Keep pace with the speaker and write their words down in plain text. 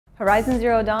Horizon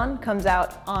Zero Dawn comes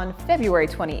out on February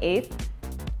 28th,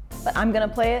 but I'm gonna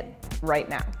play it right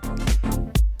now.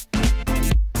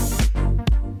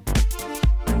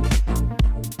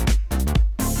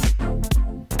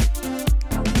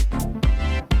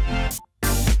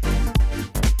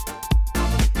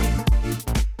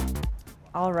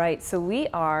 All right, so we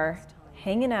are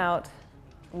hanging out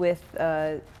with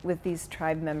these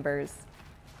tribe members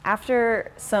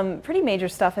after some pretty major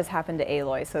stuff has happened to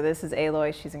Aloy. So this is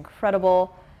Aloy, she's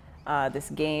incredible. This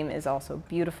game is also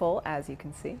beautiful, as you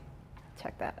can see.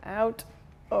 Check that out.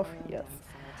 Oh, yes.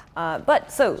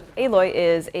 But so Aloy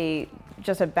is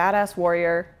just a badass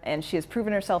warrior, and she has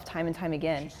proven herself time and time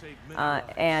again.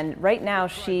 And right now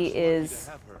she is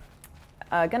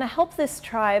gonna help this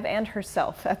tribe and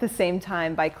herself at the same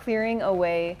time by clearing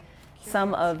away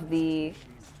some of the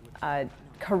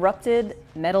corrupted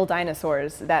metal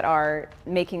dinosaurs that are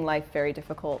making life very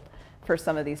difficult for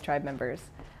some of these tribe members.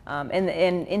 And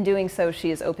in doing so,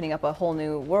 she is opening up a whole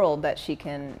new world that she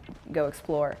can go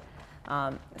explore.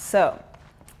 So,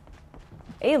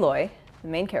 Aloy, the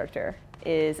main character,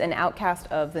 is an outcast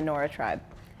of the Nora tribe,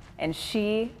 and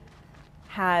she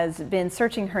has been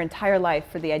searching her entire life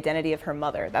for the identity of her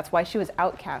mother. That's why she was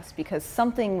outcast, because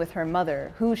something with her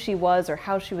mother, who she was or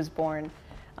how she was born,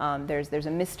 there's a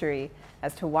mystery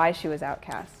as to why she was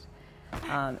outcast.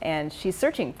 And she's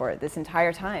searching for it this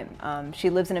entire time.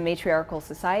 She lives in a matriarchal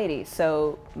society,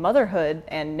 so motherhood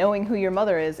and knowing who your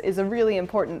mother is a really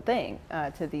important thing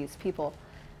to these people.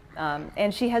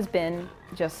 And she has been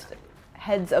just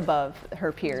heads above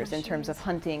her peers in terms of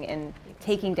hunting and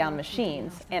taking down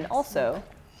machines, and also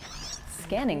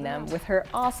scanning them with her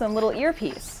awesome little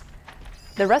earpiece.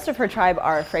 The rest of her tribe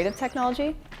are afraid of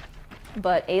technology,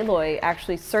 but Aloy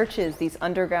actually searches these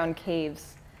underground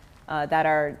caves that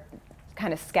are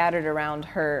kind of scattered around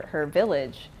her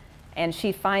village, and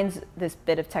she finds this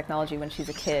bit of technology when she's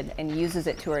a kid and uses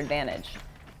it to her advantage.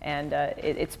 And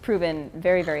it's proven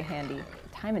very, very handy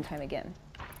time and time again.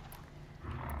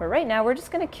 But right now we're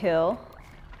just gonna kill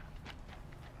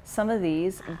some of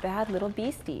these bad little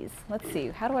beasties. Let's see,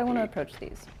 how do I want to approach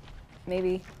these?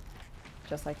 Maybe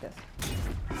just like this.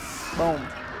 Boom.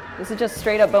 This is just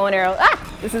straight up bow and arrow.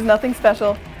 Ah! This is nothing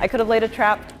special. I could have laid a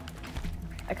trap.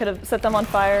 I could have set them on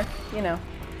fire, you know.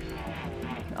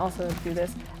 I can also do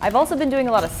this. I've also been doing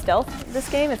a lot of stealth this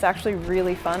game. It's actually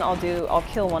really fun. I'll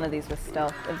kill one of these with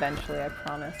stealth eventually, I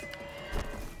promise.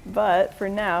 But for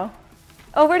now,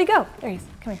 oh, where'd he go? There he is,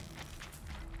 come here.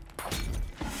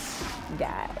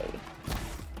 Die.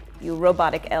 You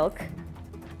robotic elk.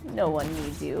 No one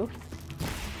needs you.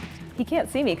 He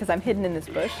can't see me because I'm hidden in this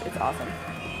bush. It's awesome.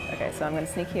 Okay, so I'm gonna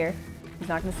sneak here. He's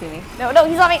not gonna see me. No, no,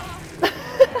 he saw me!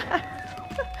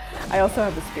 I also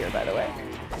have the spear, by the way,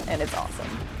 and it's awesome.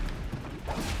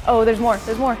 Oh, there's more,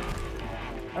 there's more.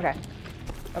 Okay,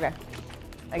 okay,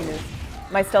 I can do this.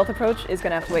 My stealth approach is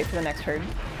gonna have to wait for the next herd,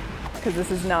 because this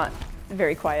is not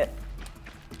very quiet.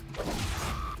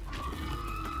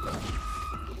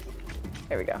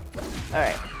 There we go. All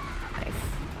right, nice.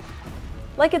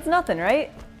 Like it's nothing, right?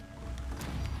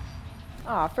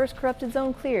 Ah, first corrupted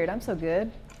zone cleared. I'm so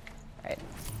good. All right,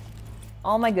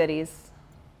 all my goodies.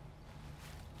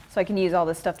 So I can use all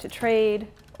this stuff to trade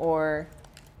or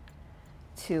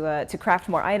to craft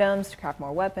more items, to craft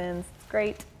more weapons. It's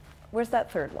great. Where's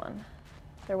that third one?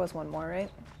 There was one more, right?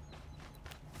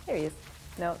 There he is.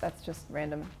 No, that's just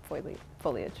random foliage.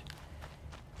 Foliage?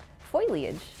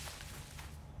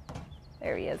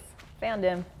 There he is. Found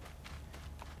him.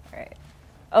 All right.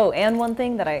 Oh, and one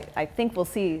thing that I think we'll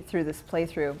see through this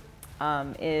playthrough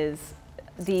is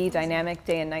the dynamic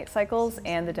day and night cycles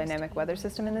and the dynamic weather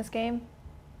system in this game.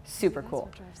 Super cool.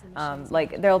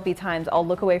 Like there'll be times I'll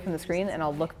look away from the screen and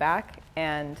I'll look back,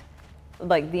 and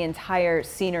like the entire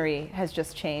scenery has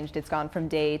just changed. It's gone from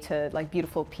day to like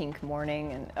beautiful pink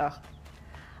morning, and ugh,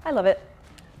 I love it.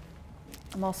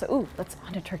 I'm also, ooh, let's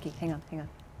hunt a turkey. Hang on, hang on.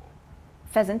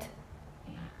 Pheasant.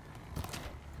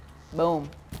 Boom.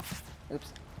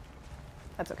 Oops.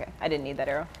 That's okay. I didn't need that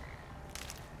arrow.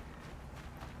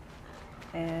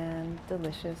 And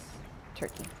delicious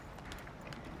turkey.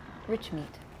 Rich meat.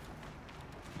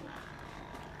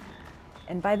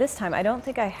 And by this time, I don't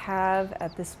think I have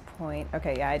at this point.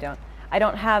 Okay, yeah, I don't. I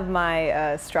don't have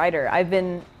my strider. I've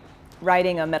been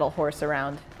riding a metal horse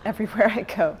around everywhere I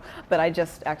go, but I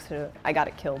got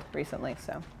it killed recently,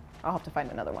 so I'll have to find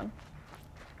another one.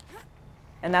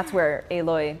 And that's where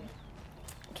Aloy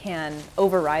can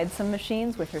override some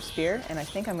machines with her spear, and I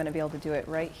think I'm going to be able to do it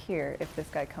right here if this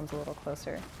guy comes a little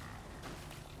closer.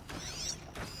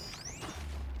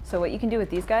 So what you can do with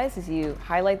these guys is you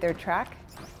highlight their track,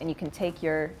 and you can take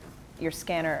your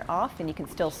scanner off, and you can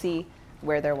still see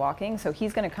where they're walking, so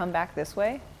he's gonna come back this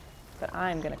way, but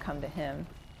I'm gonna come to him.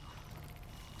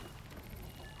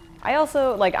 I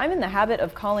also, like, I'm in the habit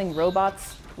of calling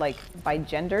robots, like, by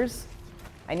genders.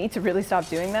 I need to really stop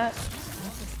doing that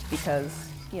because,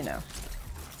 you know,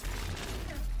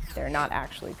 they're not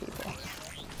actually people.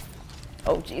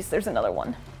 Oh, geez, there's another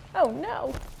one. Oh,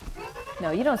 no.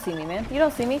 No, you don't see me, man. You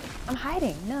don't see me. I'm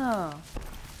hiding. No.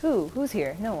 Who's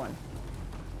here? No one.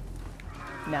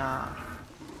 Nah.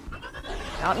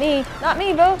 Not me. Not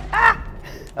me, Bo. Ah!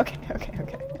 Okay.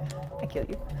 I kill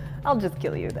you. I'll just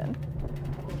kill you then.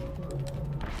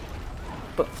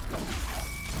 Boom.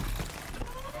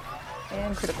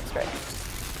 And critical strike.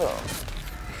 Boom.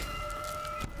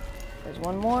 There's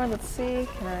one more. Let's see.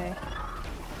 Can I...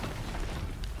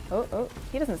 Oh,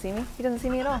 he doesn't see me. He doesn't see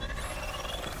me at all.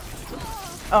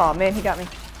 Oh, man, he got me.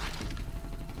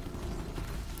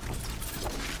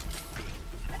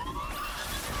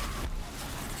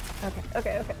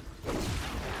 Okay.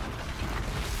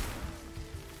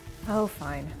 Oh,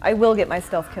 fine. I will get my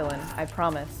stealth kill in. I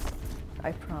promise.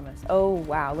 I promise. Oh,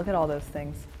 wow. Look at all those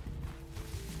things.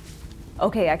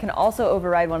 Okay, I can also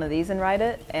override one of these and ride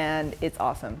it, and it's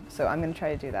awesome. So I'm going to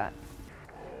try to do that.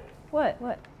 What?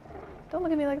 Don't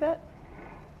look at me like that.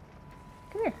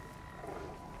 Come here.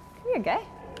 Come here, guy.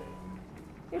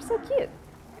 You're so cute.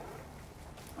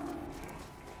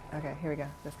 Okay, here we go.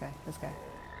 This guy.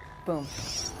 Boom.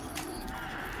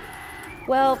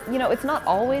 Well, you know, it's not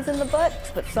always in the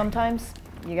butt, but sometimes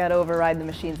you gotta override the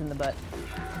machines in the butt.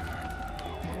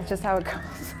 It's just how it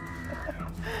goes.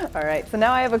 Alright, so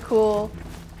now I have a cool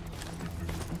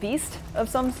beast of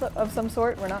some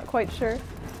sort. We're not quite sure.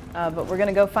 But we're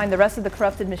gonna go find the rest of the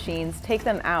corrupted machines, take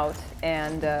them out,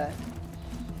 and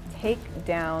take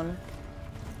down,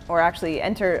 or actually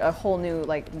enter a whole new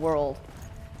like world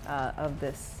of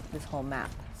this whole map.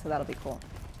 So that'll be cool.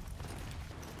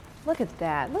 Look at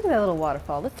that. Look at that little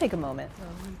waterfall. Let's take a moment.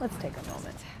 Let's take a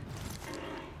moment.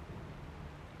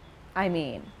 I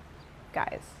mean,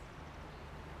 guys,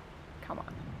 come on.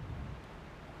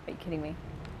 Are you kidding me?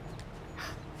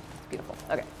 It's beautiful.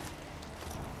 Okay.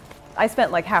 I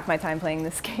spent like half my time playing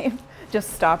this game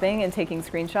just stopping and taking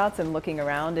screenshots and looking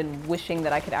around and wishing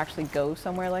that I could actually go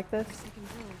somewhere like this.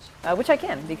 Which I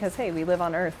can, because hey, we live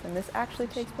on Earth and this actually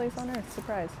takes place on Earth.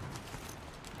 Surprise.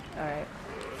 Alright.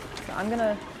 So I'm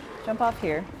gonna jump off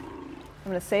here.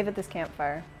 I'm gonna save at this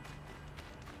campfire.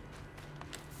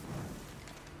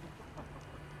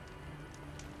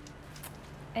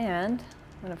 And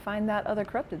I'm gonna find that other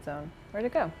corrupted zone. Where'd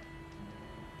it go?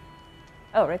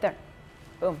 Oh, right there.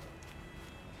 Boom.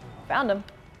 Found him.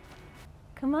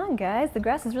 Come on, guys. The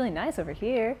grass is really nice over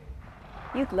here.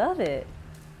 You'd love it.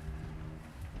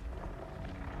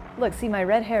 Look, see, my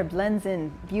red hair blends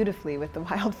in beautifully with the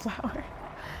wildflower.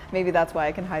 Maybe that's why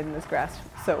I can hide in this grass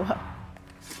so well.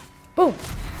 Boom!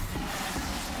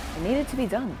 It needed to be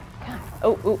done. God.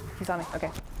 Oh, he saw me.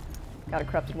 Okay. Got a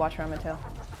corrupted watcher on my tail.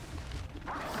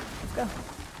 Let's go.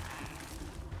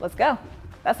 Let's go.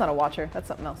 That's not a watcher. That's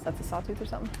something else. That's a sawtooth or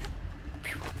something.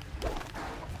 Come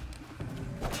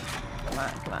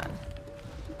on.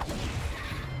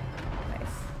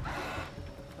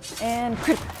 Nice. And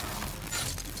critical.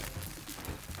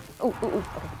 Okay.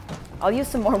 I'll use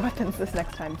some more weapons this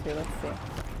next time too. Let's see.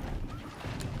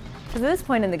 Because at this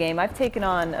point in the game, I've taken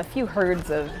on a few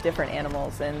herds of different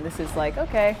animals, and this is like,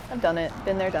 okay, I've done it.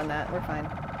 Been there, done that. We're fine.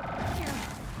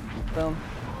 Boom.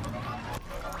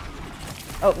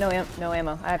 Oh, no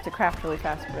ammo. I have to craft really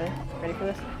fast. Ready for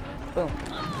this? Boom.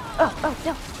 Oh,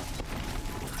 no.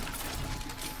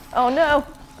 Oh, no.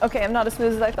 Okay, I'm not as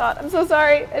smooth as I thought. I'm so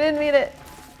sorry. I didn't mean it.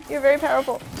 You're very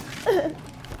powerful.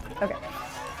 Okay.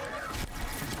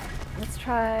 Let's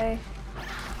try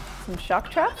some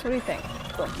shock traps. What do you think?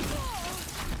 Cool.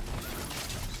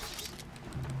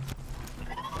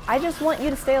 I just want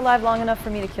you to stay alive long enough for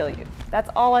me to kill you.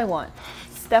 That's all I want.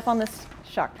 Step on this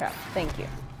shock trap. Thank you.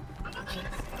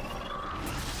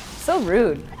 So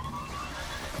rude.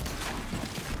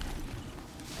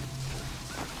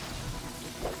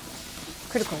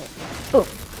 Critical hit. Boom.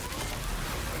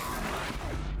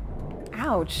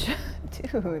 Ouch.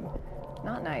 Dude.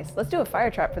 Not nice. Let's do a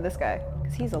fire trap for this guy,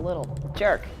 because he's a little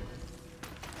jerk.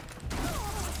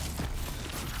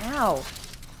 Ow.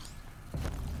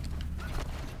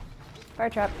 Fire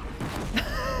trap.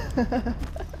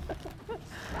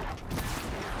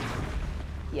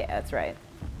 Yeah, that's right.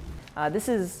 This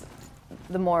is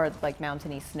the more like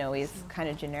mountainy, snowy, it's kind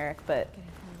of generic, but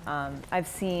I've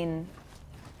seen,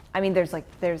 I mean, there's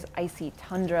icy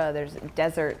tundra, there's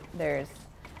desert, there's,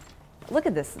 look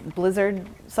at this, blizzard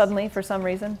suddenly for some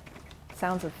reason.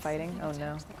 Sounds of fighting, oh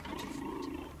no.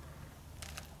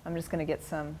 I'm just gonna get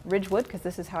some ridgewood because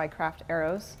this is how I craft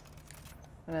arrows.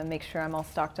 I'm gonna make sure I'm all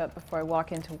stocked up before I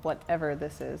walk into whatever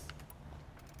this is.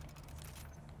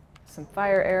 Some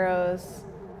fire arrows.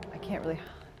 I can't really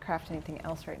craft anything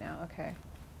else right now. Okay.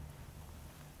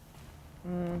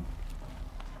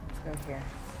 Let's go here.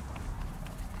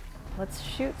 Let's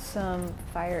shoot some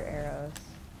fire arrows.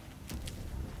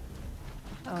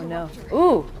 Oh no.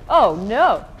 Ooh! Oh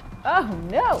no! Oh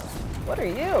no! What are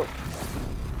you?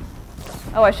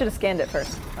 Oh, I should have scanned it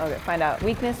first. Okay, find out.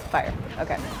 Weakness, fire.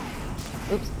 Okay.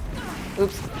 Oops.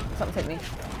 Oops. Something's hit me.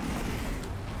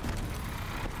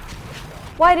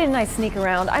 Why didn't I sneak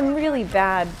around? I'm really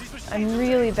bad. I'm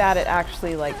really bad at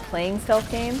actually like playing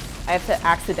stealth games. I have to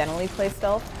accidentally play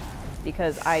stealth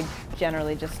because I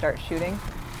generally just start shooting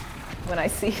when I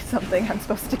see something I'm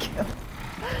supposed to kill.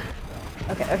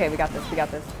 Okay, we got this, we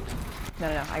got this. No,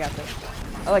 I got this.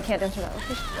 Oh, I can't enter that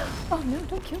location. Oh no,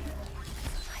 don't kill me.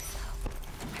 So nice though.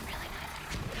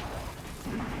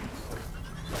 I'm really nice.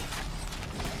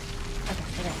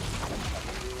 Okay.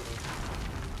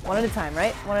 One at a time,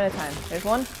 right? One at a time. There's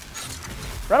one.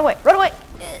 Run away, run away!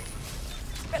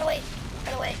 Run away,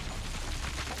 run away.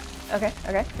 Okay,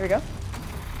 here we go.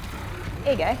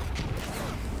 Hey, guy.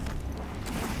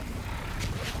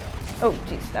 Oh,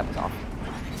 jeez, that was off.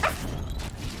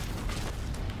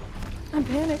 I'm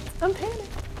panicked. I'm panicked.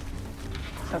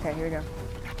 Okay, here we go.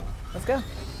 Let's go.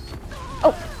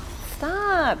 Oh,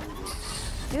 stop.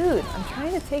 Dude, I'm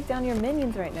trying to take down your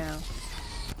minions right now.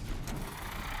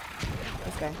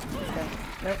 This guy.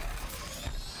 Nope.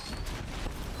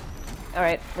 All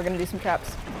right, we're gonna do some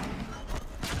traps.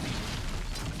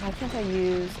 Why can't I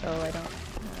use, oh, I don't.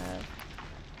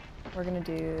 We're gonna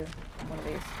do one of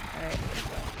these. All right.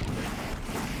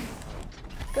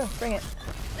 Go, bring it.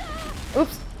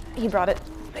 Oops. He brought it.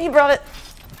 He brought it.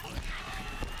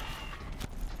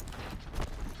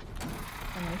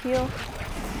 I'm gonna heal.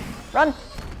 Run!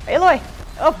 Aloy!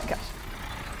 Oh my gosh.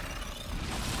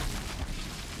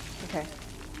 Okay.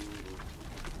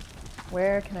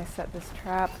 Where can I set this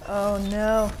trap? Oh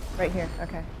no. Right here.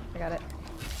 Okay. I got it.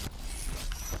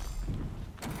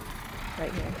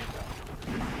 Right here.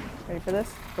 Ready for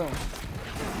this? Boom.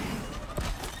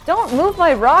 Don't move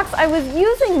my rocks! I was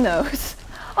using those!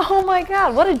 Oh my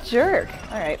god, what a jerk.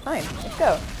 Alright, fine. Let's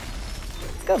go.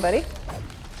 Let's go, buddy.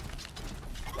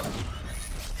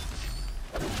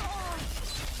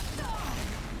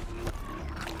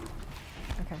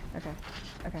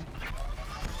 Okay.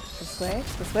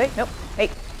 This way. Nope. Hey.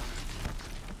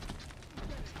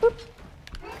 Boop.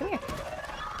 Come here.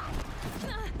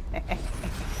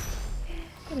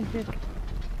 What a jerk.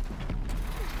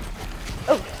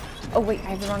 Oh wait, I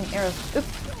have the wrong arrows. Oops.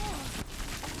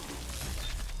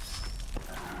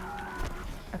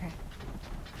 Okay.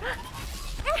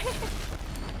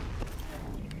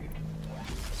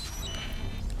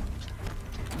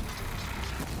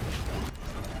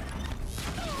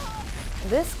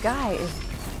 This guy is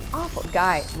awful.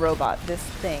 Guy, robot, this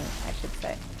thing, I should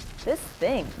say. This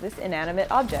thing, this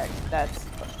inanimate object that's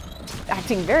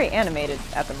acting very animated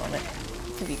at the moment,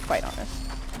 to be quite honest.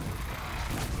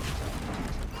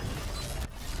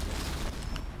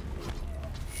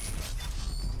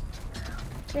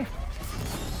 Here.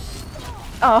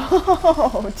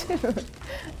 Oh, dude.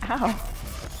 Ow.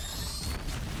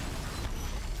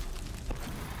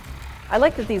 I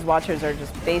like that these watchers are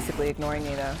just basically ignoring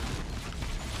me, though.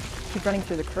 Keep running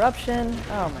through the corruption.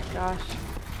 Oh my gosh.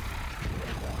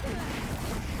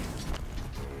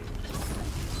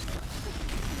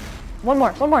 One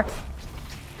more.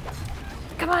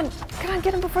 Come on,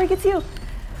 get him before he gets you.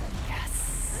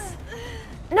 Yes.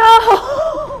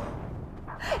 No!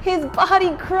 His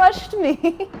body crushed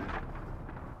me.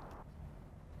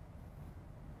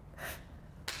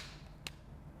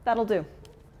 That'll do.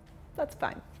 That's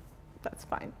fine.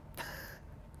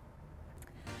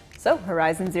 So,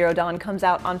 Horizon Zero Dawn comes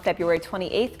out on February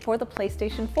 28th for the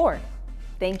PlayStation 4.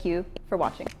 Thank you for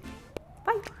watching.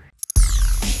 Bye.